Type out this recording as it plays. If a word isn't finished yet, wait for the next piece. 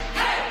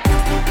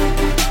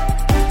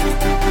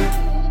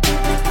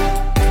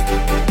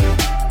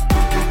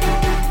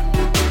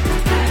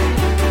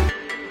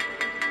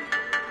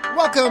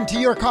Welcome to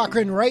Your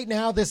Cochrane Right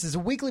Now. This is a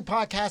weekly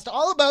podcast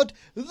all about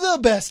the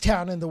best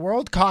town in the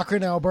world,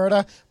 Cochrane,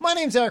 Alberta. My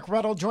name's Eric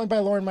Ruddle, joined by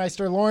Lauren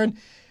Meister. Lauren,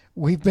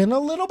 we've been a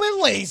little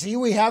bit lazy.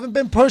 We haven't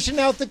been pushing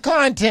out the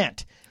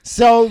content.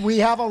 So we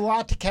have a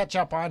lot to catch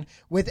up on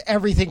with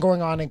everything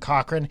going on in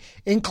Cochrane,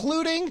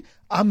 including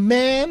a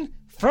man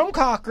from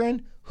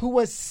Cochrane who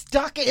was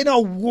stuck in a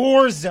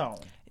war zone.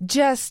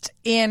 Just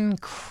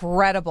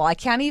incredible. I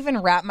can't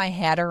even wrap my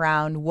head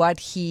around what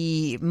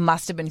he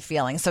must have been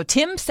feeling. So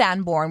Tim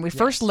Sanborn, we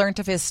first learned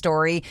of his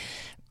story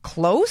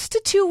close to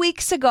 2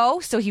 weeks ago.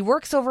 So he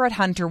works over at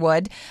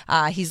Hunterwood.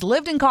 He's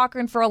lived in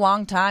Cochrane for a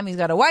long time. He's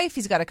got a wife.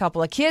 He's got a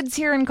couple of kids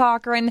here in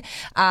Cochrane.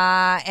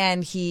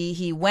 And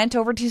he went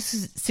over to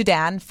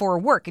Sudan for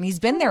work, and he's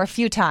been there a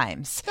few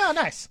times. Oh,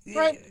 nice.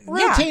 Right.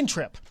 Routine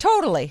trip.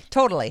 Totally.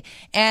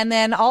 And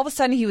then all of a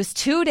sudden he was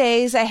 2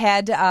 days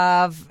ahead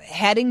of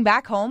heading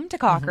back home to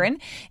Cochrane,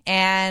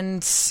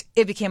 and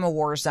it became a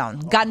war zone.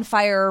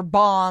 Gunfire,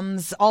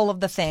 bombs, all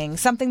of the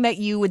things. Something that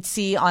you would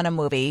see on a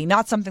movie,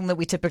 not something that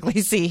we typically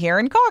see here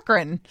in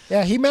Cochrane.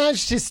 Yeah, he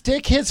managed to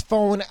stick his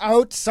phone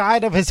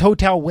outside of his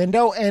hotel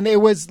window, and it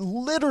was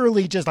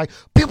literally just like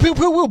pew, pew,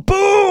 pew, pew,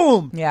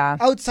 boom! Yeah.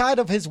 Outside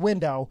of his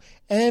window.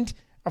 And,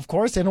 of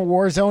course, in a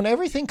war zone,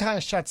 everything kind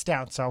of shuts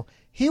down. So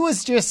he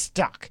was just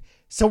stuck.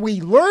 So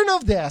we learn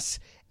of this,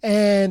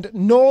 and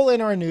Noel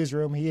in our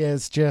newsroom, he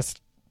is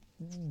just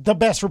the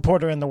best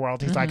reporter in the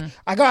world. He's like,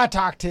 I got to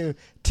talk to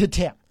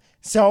Tim.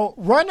 So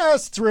run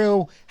us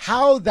through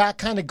how that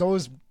kind of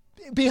goes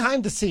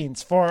behind the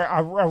scenes for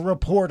a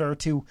reporter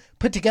to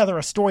put together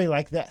a story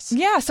like this.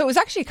 Yeah, so it was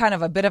actually kind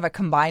of a bit of a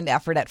combined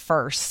effort at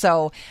first.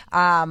 So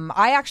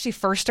I actually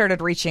first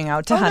started reaching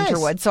out to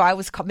Hunterwood. Nice. So I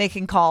was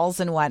making calls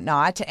and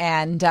whatnot,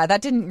 and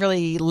that didn't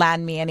really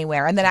land me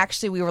anywhere. And then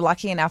actually we were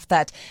lucky enough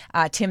that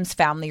Tim's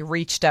family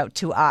reached out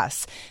to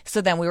us.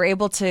 So then we were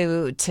able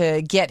to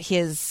get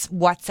his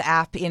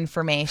WhatsApp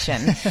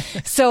information.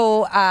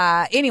 So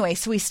anyway,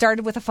 so we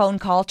started with a phone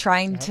call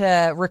trying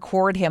to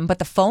record him, but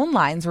the phone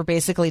lines were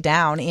basically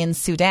down in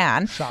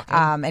Sudan.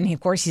 And of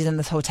course he's in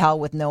this hotel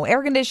with no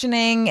air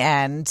conditioning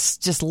and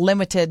just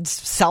limited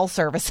cell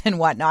service and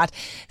whatnot.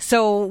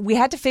 So we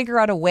had to figure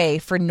out a way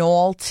for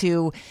Noel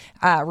to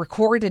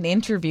record an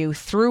interview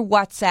through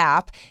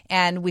WhatsApp,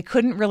 and we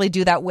couldn't really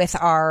do that with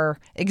our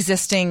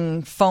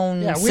existing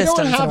phone systems and whatnot.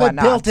 We don't have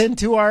it built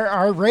into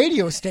our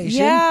radio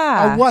station,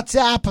 a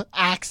WhatsApp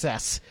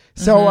access.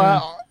 So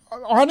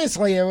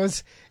honestly, it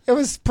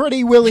was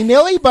pretty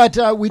willy-nilly,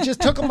 but we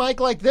just took a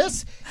mic like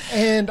this,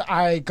 and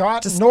I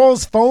got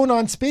Noel's phone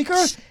on speaker,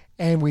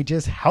 and we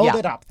just held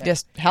it up there.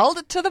 Just held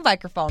it to the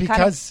microphone. Because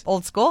kind of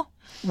old school.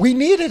 We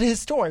needed his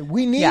story.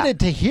 We needed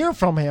to hear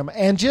from him,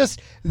 and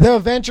just the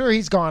adventure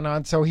he's gone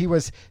on. So he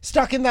was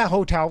stuck in that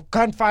hotel,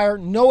 gunfire,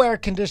 no air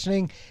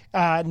conditioning,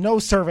 no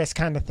service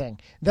kind of thing.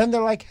 Then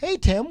they're like, hey,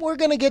 Tim, we're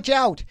going to get you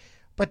out.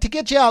 But to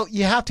get you out,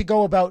 you have to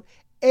go about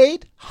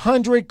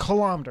 800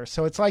 kilometers.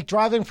 So it's like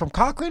driving from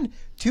Cochrane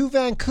to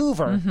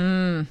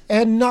Vancouver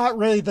and not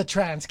really the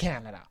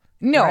Trans-Canada.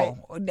 No,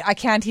 right? I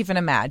can't even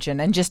imagine.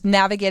 And just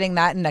navigating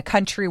that in a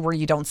country where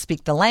you don't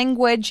speak the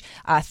language,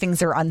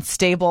 things are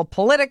unstable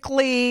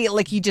politically,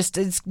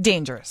 it's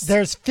dangerous.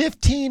 There's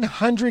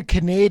 1,500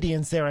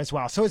 Canadians there as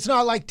well. So it's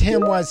not like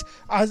Tim was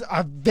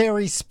a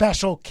very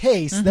special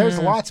case. There's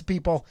lots of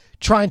people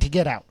trying to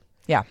get out.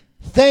 Yeah.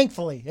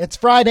 Thankfully, it's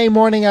Friday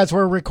morning as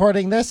we're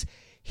recording this.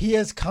 He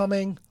is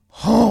coming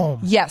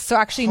home. Yes. So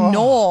actually,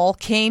 Noel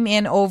came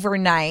in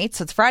overnight.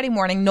 So it's Friday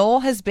morning.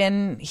 Noel has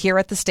been here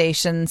at the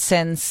station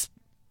since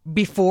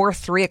before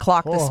 3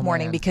 o'clock this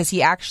morning, because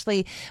he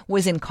actually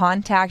was in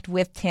contact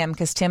with Tim,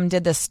 because Tim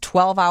did this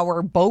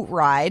 12-hour boat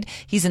ride.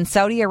 He's in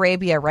Saudi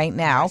Arabia right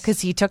now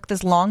because he took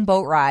this long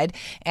boat ride,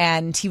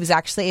 and he was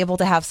actually able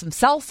to have some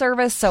cell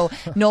service. So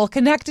Noel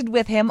connected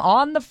with him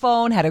on the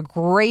phone, had a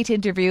great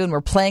interview, and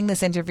we're playing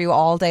this interview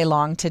all day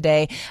long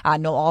today.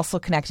 Noel also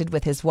connected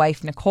with his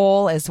wife,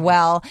 Nicole, as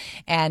well.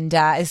 And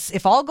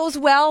if all goes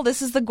well,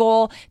 this is the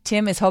goal.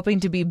 Tim is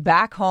hoping to be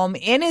back home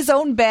in his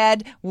own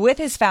bed with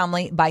his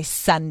family by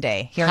Sunday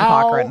here in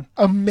Cochrane.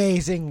 How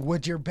amazing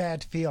would your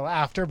bed feel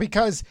after?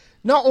 Because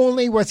not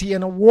only was he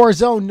in a war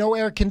zone, no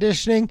air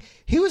conditioning,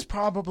 he was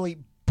probably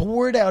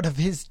bored out of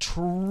his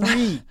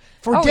tree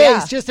for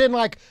days, just in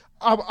like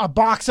a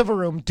box of a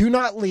room. Do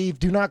not leave.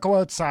 Do not go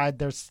outside.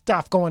 There's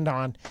stuff going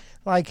on.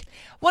 Like,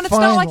 well, it's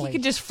not like you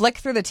could just flick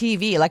through the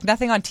TV. Like,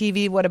 nothing on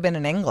TV would have been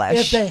in English.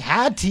 If they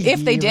had TV.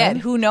 If they did,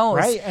 who knows?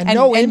 Right?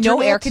 And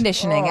no air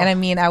conditioning. And I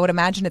mean, I would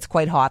imagine it's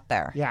quite hot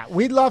there. Yeah,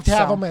 we'd love to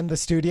have him in the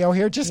studio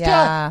here just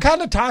to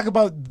kind of talk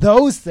about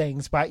those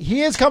things. But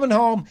he is coming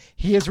home.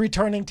 He is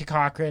returning to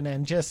Cochrane,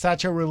 and just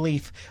such a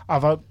relief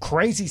of a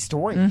crazy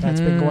story that's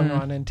been going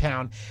on in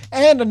town.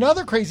 And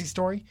another crazy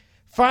story.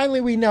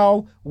 Finally, we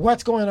know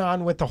what's going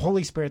on with the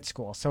Holy Spirit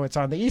School. So it's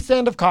on the east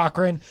end of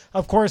Cochrane.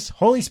 Of course,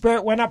 Holy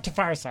Spirit went up to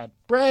Fireside.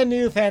 Brand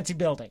new fancy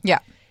building. Yeah.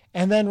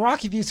 And then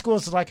Rocky View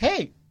Schools is like,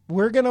 hey,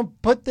 we're going to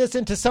put this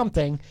into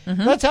something.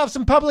 Let's have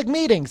some public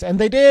meetings. And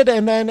they did.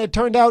 And then it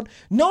turned out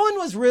no one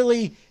was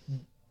really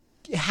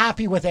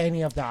happy with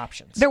any of the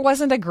options. There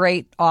wasn't a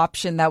great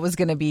option that was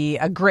going to be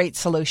a great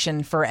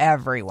solution for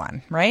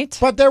everyone, right?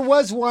 But there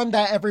was one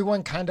that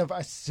everyone kind of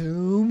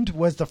assumed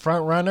was the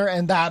front runner,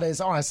 and that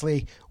is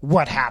honestly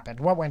what happened.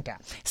 What went down?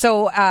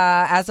 So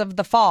as of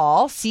the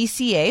fall,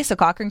 CCA, so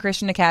Cochrane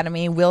Christian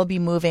Academy, will be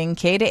moving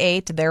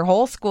K-8, their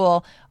whole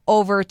school,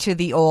 over to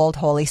the old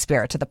Holy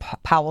Spirit, to the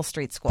Powell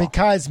Street School.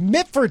 Because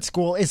Mitford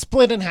School is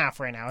split in half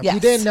right now. If Yes. you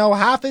didn't know,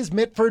 half is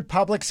Mitford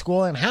Public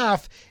School and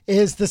half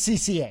is the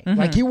CCA.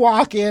 Like you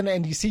walk in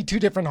and you see two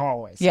different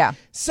hallways. Yeah.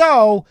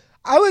 So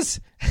I was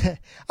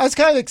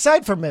kind of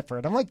excited for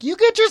Mitford. I'm like, you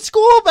get your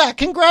school back.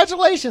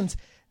 Congratulations.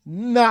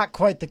 Not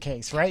quite the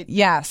case, right?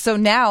 Yeah, so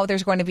now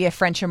there's going to be a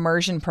French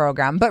immersion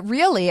program. But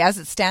really, as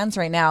it stands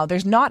right now,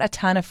 there's not a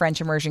ton of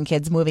French immersion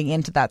kids moving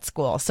into that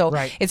school. So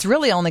Right. it's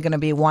really only going to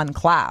be one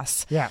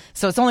class. Yeah.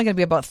 So it's only going to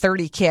be about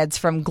 30 kids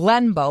from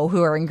Glenbow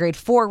who are in grade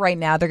 4 right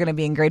now. They're going to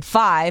be in grade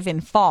 5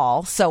 in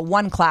fall. So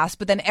one class,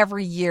 but then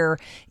every year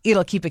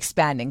it'll keep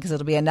expanding because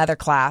it'll be another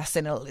class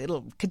and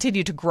it'll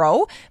continue to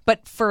grow.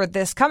 But for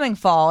this coming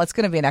fall, it's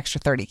going to be an extra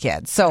 30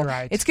 kids. So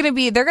Right. it's going to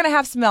be, they're going to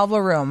have some elbow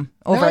room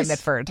over Nice. at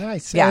Mitford.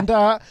 Nice. Yeah. And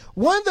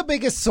one of the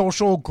biggest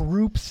social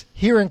groups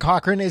here in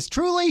Cochrane is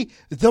truly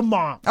the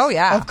moms Oh,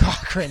 yeah. of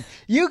Cochrane.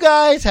 You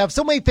guys have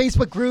so many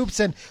Facebook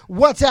groups and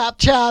WhatsApp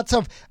chats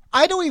of,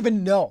 I don't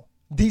even know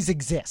these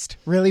exist.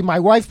 Really, my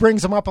wife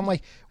brings them up. I'm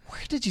like,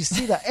 where did you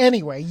see that?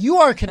 Anyway, you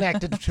are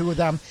connected to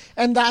them,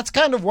 and that's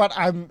kind of what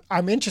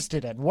I'm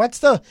interested in. What's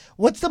the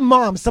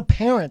moms, the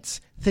parents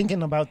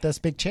thinking about this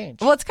big change?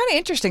 Well, it's kind of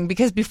interesting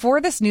because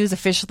before this news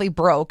officially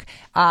broke,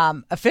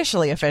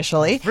 officially,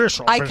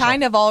 I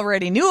kind of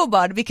already knew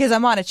about it because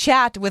I'm on a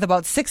chat with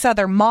about 6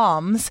 other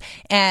moms,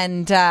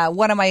 and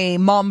one of my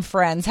mom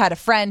friends had a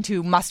friend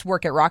who must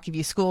work at Rocky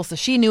View School, so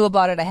she knew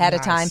about it ahead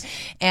of time.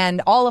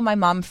 And all of my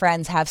mom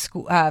friends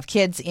have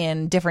kids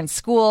in different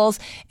schools,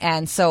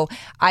 and so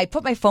I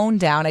put my phone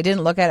down. I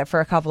didn't look at it for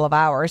a couple of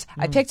hours.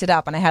 I picked it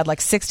up, and I had like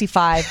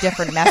 65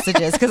 different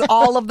messages because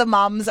all of the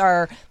moms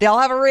they all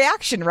have a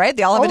reaction. Right?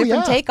 They all have a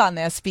different take on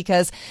this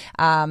because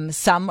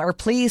some are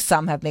pleased,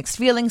 some have mixed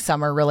feelings,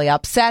 some are really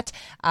upset.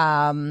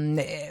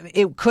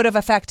 It could have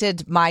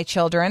affected my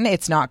children.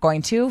 It's not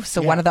going to.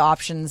 So one of the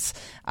options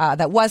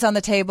that was on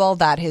the table,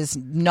 that is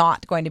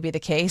not going to be the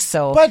case.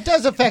 So, but it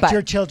does affect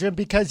your children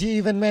because you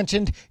even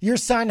mentioned your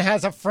son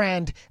has a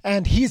friend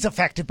and he's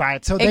affected by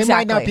it. So they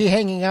might not be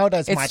hanging out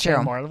as much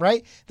anymore,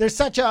 right? There's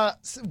such a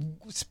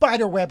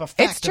spider web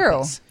effect. It's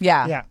true.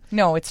 Yeah.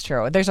 No, it's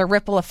true. There's a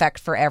ripple effect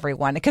for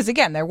everyone because,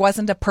 again, there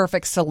wasn't a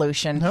perfect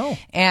solution. No.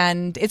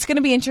 And it's going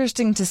to be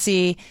interesting to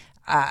see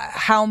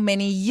how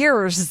many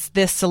years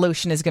this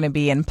solution is going to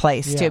be in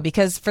place, too,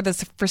 because for the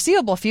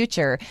foreseeable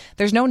future,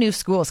 there's no new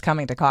schools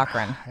coming to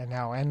Cochrane. I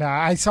know. And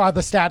I saw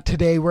the stat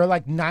today. We're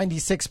like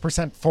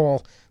 96%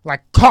 full.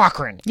 Like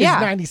Cochrane is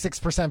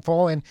 96%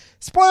 full. And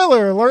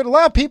spoiler alert, a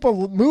lot of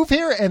people move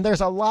here, and there's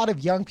a lot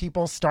of young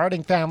people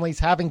starting families,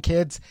 having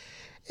kids.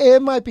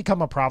 It might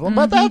become a problem,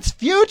 but that's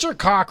future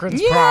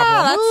Cochrane's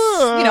problem.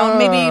 That's,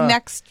 maybe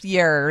next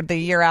year, the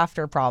year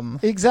after problem.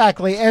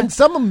 Exactly. And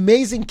some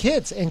amazing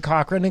kids in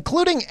Cochrane,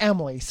 including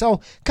Emily.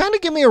 So kind of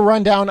give me a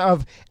rundown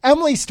of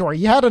Emily's story.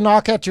 You had a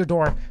knock at your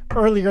door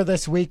earlier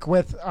this week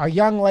with a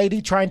young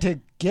lady trying to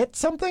get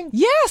something?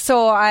 Yeah,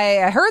 so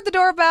I heard the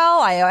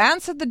doorbell, I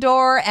answered the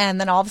door, and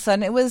then all of a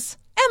sudden it was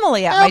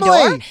Emily at my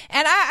door. And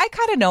I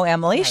kind of know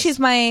Emily. Nice. She's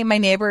my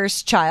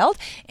neighbor's child.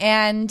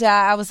 And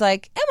I was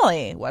like,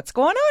 Emily, what's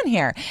going on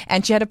here?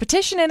 And she had a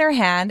petition in her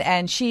hand,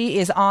 and she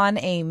is on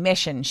a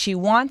mission. She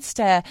wants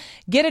to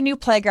get a new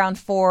playground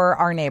for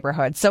our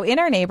neighborhood. So in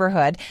our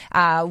neighborhood,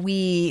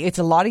 it's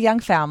a lot of young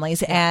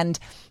families, and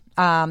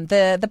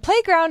the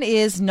playground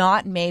is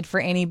not made for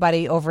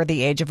anybody over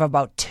the age of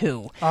about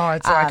 2. Oh,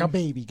 it's like a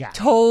baby guy.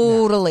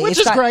 Totally. Yeah. Which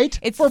is great.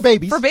 It's for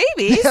babies. For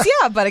babies,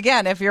 yeah. But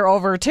again, if you're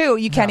over 2,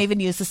 you can't even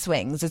use the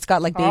swings. It's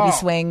got like baby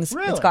swings.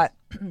 Really? It's got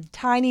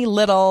tiny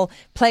little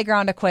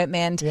playground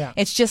equipment. Yeah.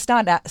 It's just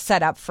not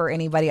set up for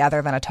anybody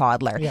other than a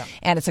toddler. Yeah.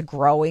 And it's a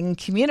growing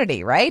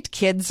community, right?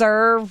 Kids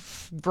are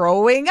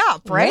growing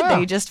up, right? Yeah.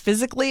 They just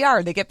physically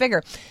are. They get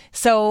bigger.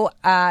 So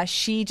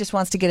she just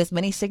wants to get as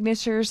many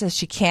signatures as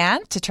she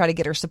can to try to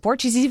get her support.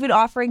 She's even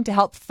offering to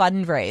help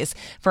fundraise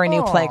for a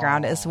new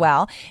playground as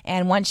well.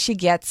 And once she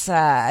gets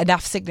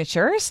enough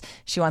signatures,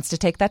 she wants to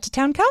take that to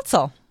town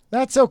council.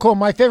 That's so cool.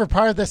 My favorite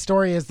part of this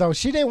story is, though,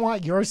 she didn't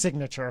want your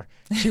signature.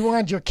 She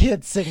wanted your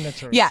kids'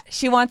 signatures. Yeah,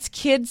 she wants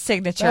kids'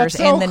 signatures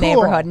in the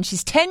neighborhood. And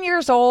she's 10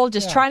 years old,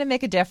 just trying to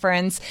make a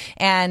difference.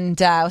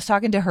 And I was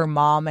talking to her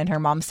mom, and her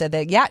mom said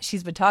that,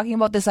 she's been talking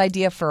about this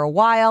idea for a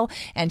while.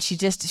 And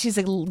she's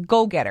a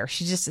go-getter.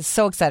 She just is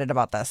so excited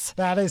about this.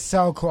 That is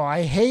so cool.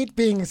 I hate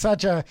being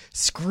such a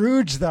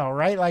Scrooge, though,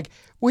 right? Like,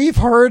 we've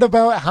heard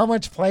about how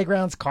much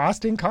playgrounds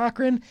cost in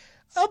Cochrane.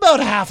 About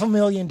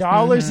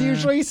 $500,000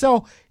 usually.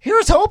 So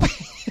here's hoping.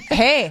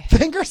 Hey,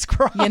 fingers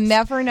crossed. You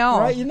never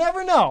know. Right? You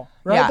never know.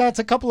 Right? Yeah. That's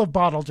a couple of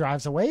bottle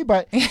drives away,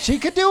 but she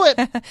could do it.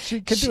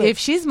 She could do it. If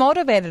she's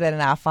motivated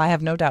enough, I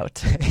have no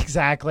doubt.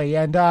 Exactly.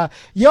 And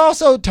you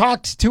also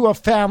talked to a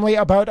family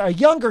about a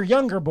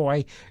younger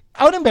boy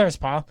out in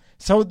Bearspaw.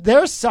 So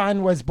their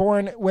son was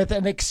born with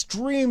an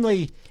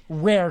extremely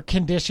rare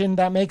condition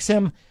that makes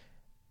him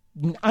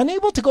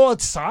unable to go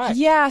outside.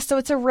 Yeah, so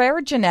it's a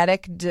rare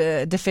genetic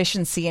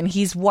deficiency, and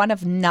he's one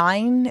of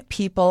 9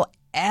 people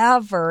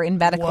ever in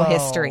medical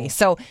history.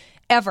 So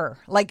ever,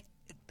 like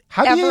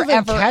how do you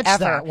even catch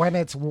ever. that when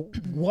it's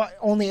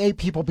only 8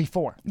 people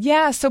before?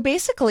 Yeah, so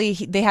basically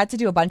they had to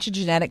do a bunch of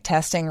genetic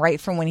testing right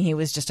from when he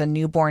was just a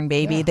newborn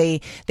baby. Yeah.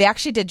 They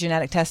actually did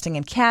genetic testing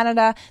in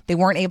Canada. They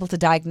weren't able to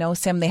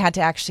diagnose him. They had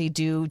to actually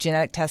do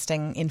genetic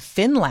testing in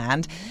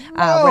Finland,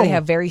 where they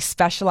have very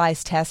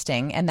specialized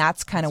testing, and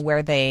that's kind of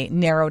where they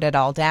narrowed it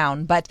all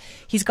down. But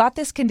he's got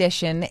this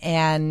condition,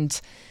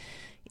 and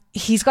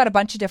he's got a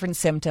bunch of different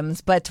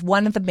symptoms, but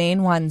one of the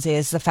main ones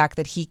is the fact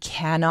that he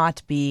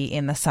cannot be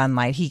in the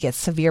sunlight. He gets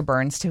severe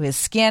burns to his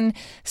skin.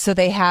 So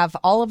they have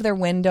all of their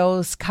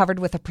windows covered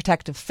with a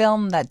protective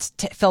film that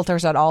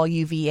filters out all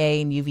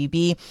UVA and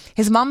UVB.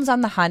 His mom's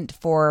on the hunt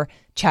for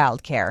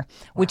childcare,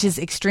 which is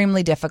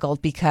extremely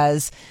difficult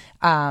because,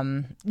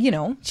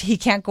 he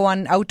can't go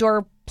on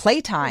outdoor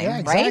playtime, yeah,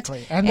 exactly.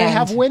 right? And they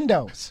have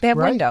windows. They have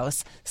right?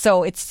 windows.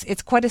 So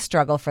it's quite a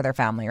struggle for their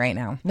family right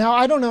now. Now,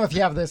 I don't know if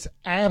you have this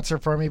answer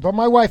for me, but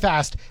my wife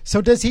asked,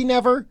 so does he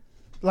never,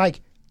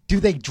 do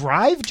they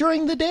drive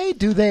during the day?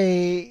 Do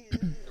they,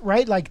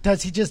 right?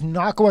 Does he just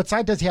not go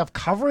outside? Does he have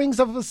coverings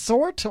of a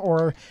sort?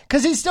 Or,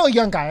 because he's still a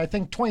young guy, I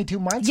think 22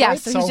 months, yeah, right?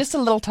 so he's just a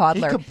little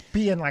toddler. He could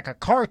be in a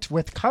cart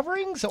with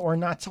coverings or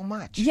not so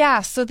much.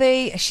 Yeah, so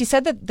she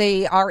said that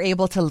they are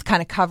able to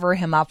kind of cover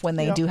him up when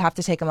they do have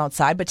to take him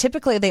outside, but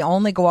typically they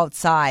only go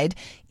outside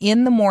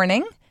in the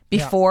morning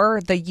before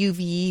the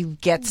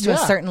UV gets to a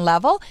certain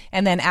level,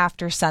 and then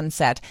after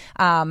sunset.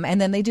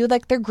 And then they do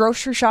their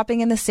grocery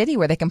shopping in the city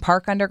where they can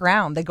park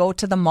underground. They go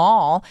to the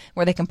mall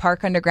where they can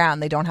park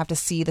underground. They don't have to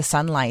see the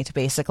sunlight,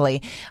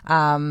 basically.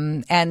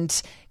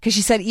 And because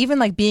she said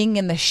even being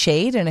in the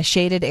shade, in a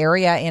shaded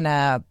area in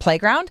a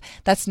playground,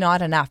 that's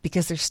not enough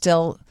because there's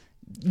still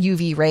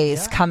UV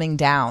rays coming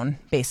down,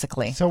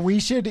 basically. So we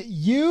should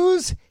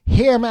use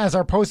him as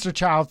our poster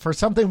child for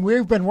something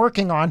we've been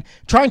working on,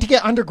 trying to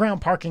get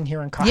underground parking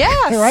here in Cochrane.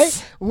 Yes.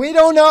 Right? We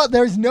don't know.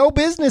 There's no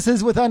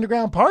businesses with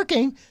underground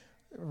parking.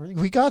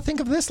 We got to think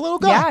of this little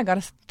guy. Yeah, I got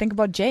to think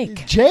about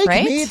Jake. Jake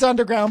right? needs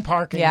underground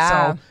parking.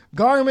 Yeah. So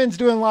Garmin's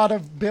doing a lot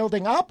of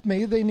building up.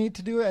 Maybe they need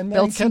to do it. And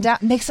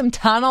make some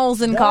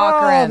tunnels in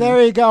Cochrane. Oh,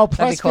 there you go.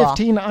 Plus cool.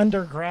 15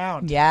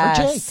 underground.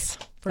 Yes.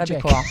 For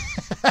Jake. That'd be cool.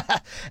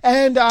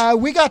 And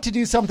we got to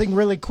do something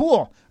really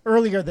cool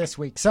earlier this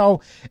week.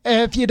 So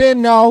if you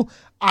didn't know,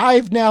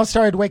 I've now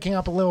started waking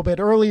up a little bit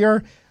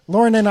earlier.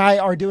 Lauren and I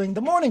are doing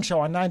the morning show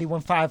on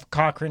 91.5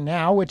 Cochrane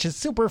now, which is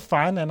super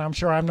fun, and I'm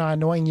sure I'm not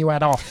annoying you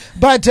at all.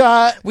 But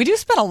we do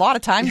spend a lot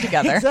of time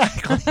together.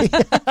 Exactly.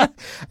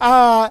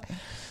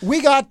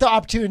 We got the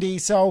opportunity,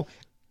 so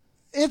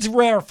it's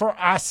rare for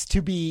us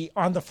to be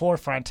on the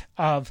forefront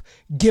of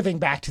giving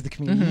back to the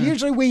community. Mm-hmm.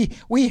 Usually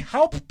we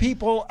help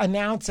people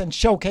announce and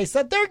showcase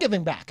that they're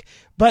giving back.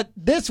 But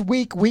this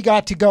week we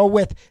got to go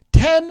with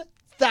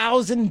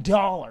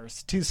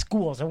 $10,000 to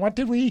schools. And what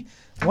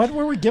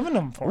were we giving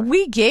them for?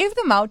 We gave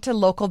them out to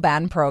local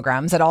band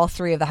programs at all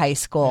 3 of the high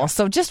schools. Yeah.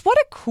 So just what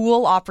a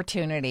cool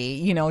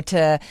opportunity,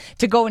 to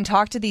go and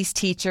talk to these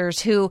teachers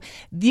who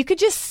you could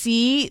just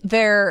see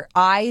their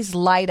eyes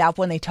light up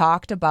when they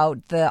talked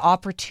about the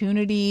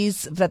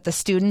opportunities that the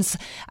students,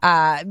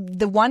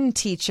 the one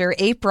teacher,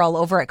 April,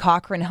 over at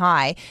Cochrane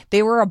High,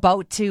 they were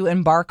about to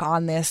embark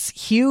on this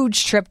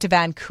huge trip to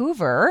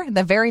Vancouver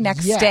the very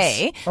next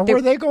day. Or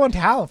were they going to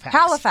Halifax?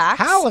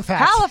 Halifax.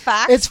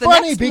 It's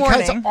funny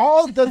because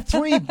all the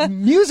 3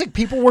 music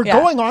people were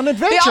going on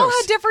adventures. They all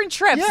had different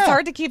trips. Yeah. It's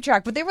hard to keep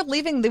track. But they were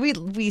leaving.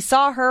 We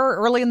saw her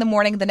early in the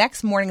morning. The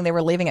next morning, they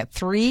were leaving at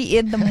 3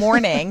 in the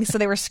morning. So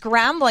they were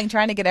scrambling,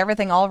 trying to get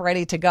everything all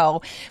ready to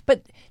go.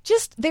 But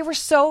they were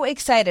so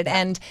excited.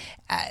 And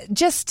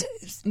just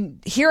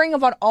hearing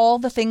about all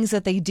the things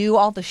that they do,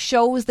 all the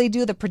shows they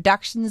do, the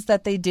productions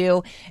that they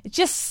do, it's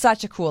just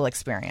such a cool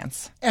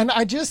experience. And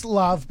I just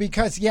love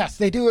because, yes,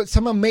 they do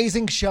some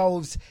amazing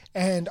shows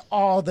and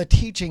all the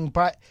teaching,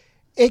 but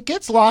it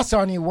gets lost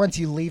on you once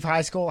you leave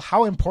high school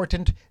how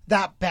important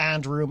that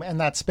band room and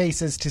that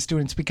space is to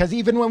students. Because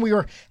even when we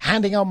were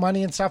handing out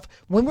money and stuff,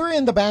 when we were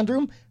in the band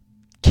room,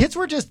 kids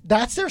were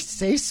that's their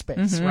safe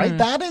space, mm-hmm. right?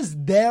 That is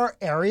their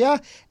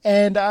area.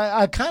 And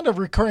a kind of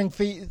recurring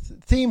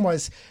theme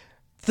was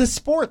the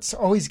sports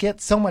always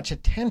get so much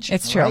attention.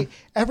 It's true. Right?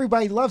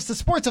 Everybody loves the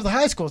sports of the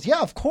high schools.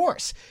 Yeah, of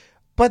course.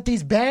 But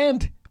these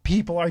band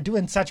people are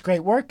doing such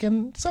great work,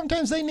 and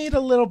sometimes they need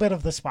a little bit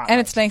of the spotlight. And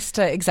it's nice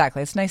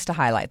to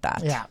highlight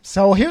that. Yeah.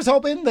 So here's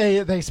hoping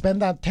they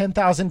spend that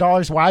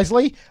 $10,000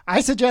 wisely. I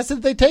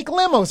suggested they take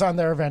limos on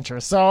their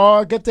adventures.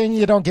 So good thing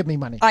you don't give me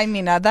money. I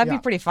mean, that'd be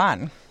pretty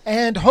fun.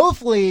 And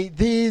hopefully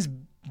these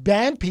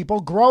band people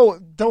grow.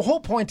 The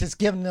whole point is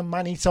giving them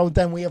money so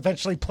then we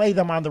eventually play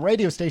them on the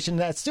radio station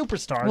as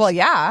superstars. Well,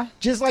 yeah.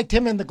 Just like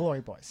Tim and the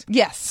Glory Boys.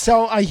 Yes.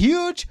 So a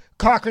huge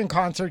Cochrane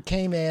concert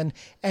came in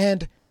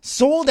and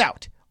sold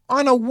out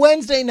on a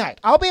Wednesday night.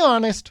 I'll be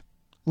honest,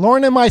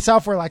 Lauren and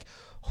myself were like,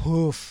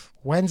 Oof.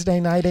 Wednesday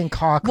night in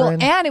Cochrane.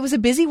 Well, and it was a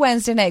busy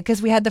Wednesday night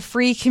because we had the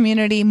free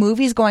community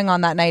movies going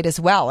on that night as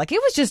well. Like,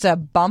 it was just a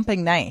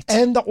bumping night.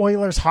 And the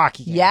Oilers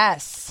hockey game.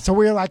 Yes. So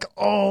we were like,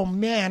 oh,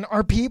 man,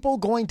 are people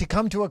going to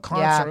come to a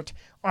concert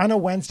on a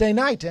Wednesday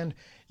night? And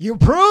you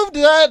proved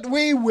that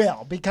we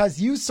will, because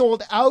you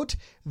sold out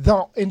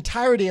the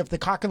entirety of the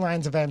Cochrane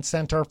Lions Event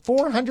Center,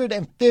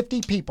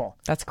 450 people.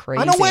 That's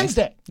crazy. On a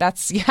Wednesday.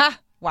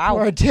 Wow.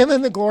 Or Tim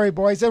and the Glory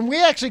Boys. And we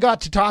actually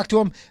got to talk to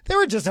them. They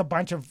were just a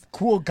bunch of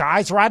cool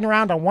guys riding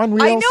around on one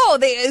wheels. I know.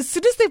 As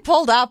soon as they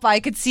pulled up, I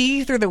could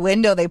see through the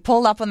window, they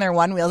pulled up on their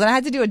one wheels. And I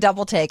had to do a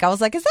double take. I was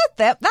like, is that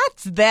them?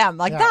 That's them.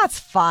 Like, that's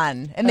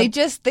fun. And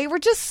they were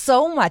just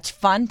so much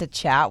fun to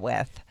chat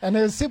with. And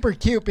it was super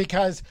cute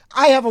because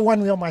I have a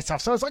one wheel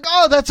myself. So I was like,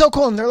 oh, that's so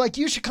cool. And they're like,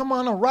 you should come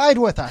on a ride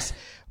with us.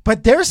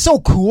 But they're so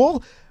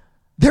cool.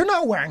 They're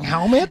not wearing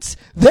helmets.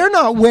 They're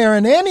not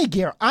wearing any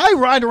gear. I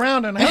ride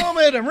around in a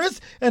helmet and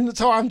wrist. And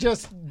so I'm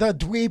just the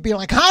dweeb being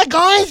like, hi,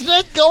 guys,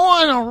 let's go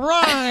on a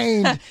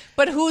ride.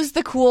 But who's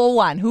the cool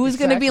one? Who's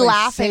going to be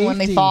laughing when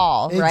they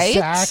fall, right?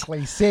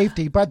 Exactly.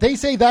 Safety. But they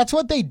say that's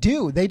what they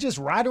do. They just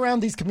ride around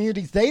these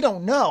communities they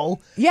don't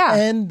know. Yeah.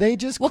 And they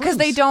just because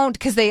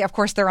of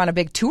course, they're on a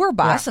big tour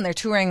bus and they're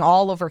touring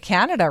all over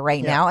Canada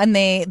right now. And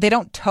they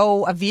don't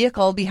tow a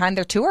vehicle behind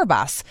their tour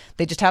bus.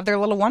 They just have their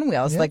little one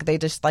wheels. Like, they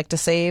just like to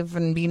save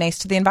and be nice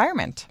to the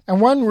environment. And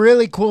one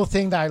really cool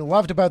thing that I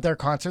loved about their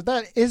concert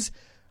that is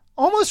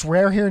almost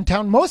rare here in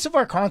town. Most of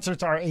our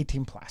concerts are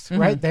 18 plus,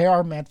 right? They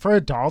are meant for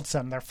adults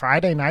and they're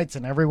Friday nights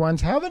and everyone's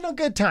having a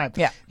good time.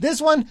 Yeah.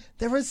 This one,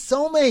 there was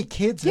so many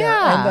kids there.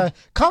 And the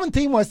common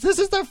theme was this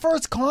is their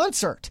first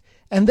concert.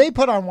 And they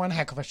put on one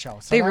heck of a show.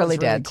 So they really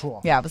did.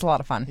 Cool. Yeah, it was a lot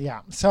of fun.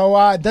 Yeah.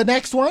 So the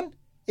next one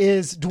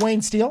is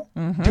Dwayne Steele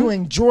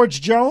doing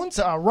George Jones.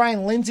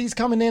 Ryan Lindsay's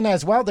coming in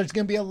as well. There's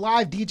going to be a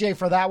live DJ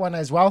for that one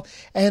as well.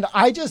 And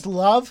I just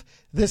love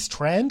this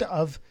trend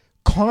of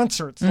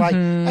concerts, like,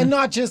 and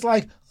not just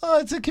like, oh,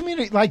 it's a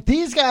community. Like,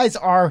 these guys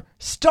are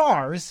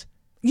stars.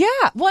 Yeah.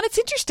 Well, it's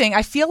interesting.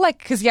 I feel like,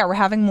 because, we're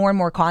having more and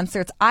more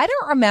concerts. I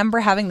don't remember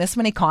having this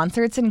many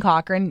concerts in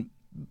Cochrane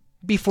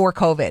before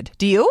COVID.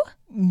 Do you?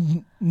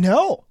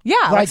 No.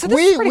 Yeah. Like, so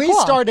we cool.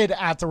 started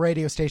at the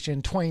radio station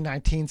in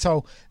 2019.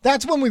 So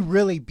that's when we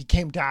really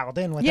became dialed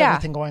in with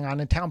everything going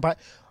on in town. But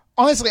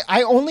honestly,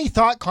 I only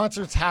thought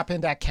concerts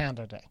happened at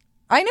Canada Day.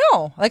 I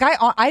know. Like,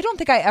 I don't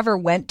think I ever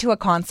went to a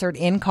concert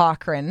in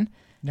Cochrane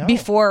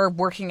before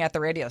working at the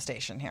radio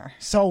station here.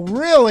 So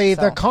really,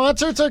 the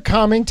concerts are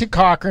coming to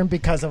Cochrane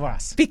because of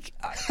us.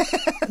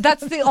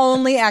 That's the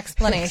only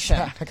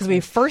explanation. Because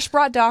we first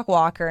brought Doc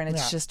Walker, and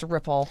it's just a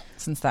ripple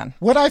since then.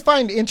 What I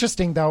find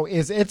interesting, though,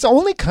 is it's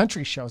only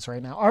country shows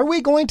right now. Are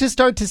we going to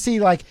start to see,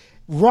 like,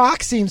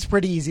 rock seems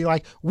pretty easy.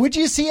 Like, would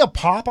you see a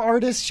pop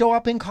artist show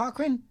up in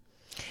Cochrane?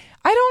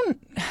 I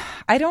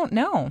don't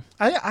know.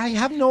 I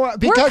have no...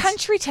 Because we're a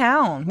country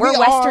town. We're a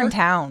western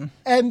town.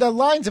 And the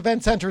Lions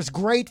Event Center is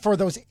great for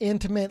those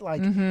intimate,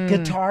 like,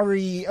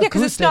 guitar-y acoustics.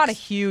 Because it's not a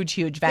huge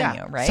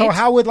venue, right? So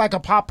how would, like, a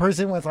pop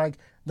person with, like,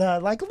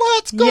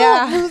 let's go.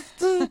 Yeah.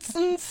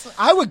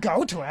 I would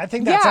go to it. I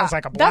think that sounds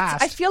like a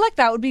blast. I feel like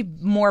that would be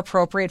more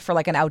appropriate for,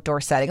 like, an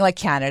outdoor setting, like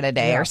Canada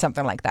Day or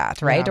something like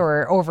that, right? Yeah.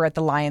 Or over at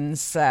the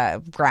Lions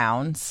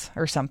grounds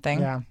or something.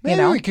 Yeah.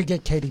 Maybe we could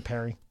get Katy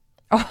Perry.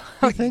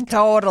 Oh,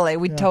 totally.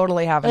 We'd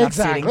totally have enough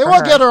seating for We'll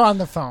her. get her on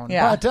the phone.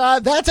 Yeah.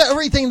 But that's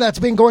everything that's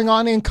been going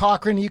on in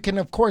Cochrane. You can,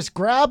 of course,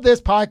 grab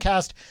this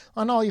podcast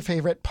on all your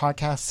favorite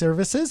podcast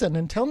services. And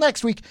until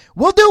next week,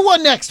 we'll do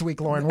one next week,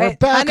 Lauren. We're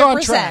back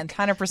on track.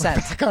 100%. We're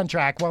back on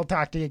track. We'll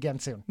talk to you again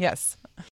soon. Yes.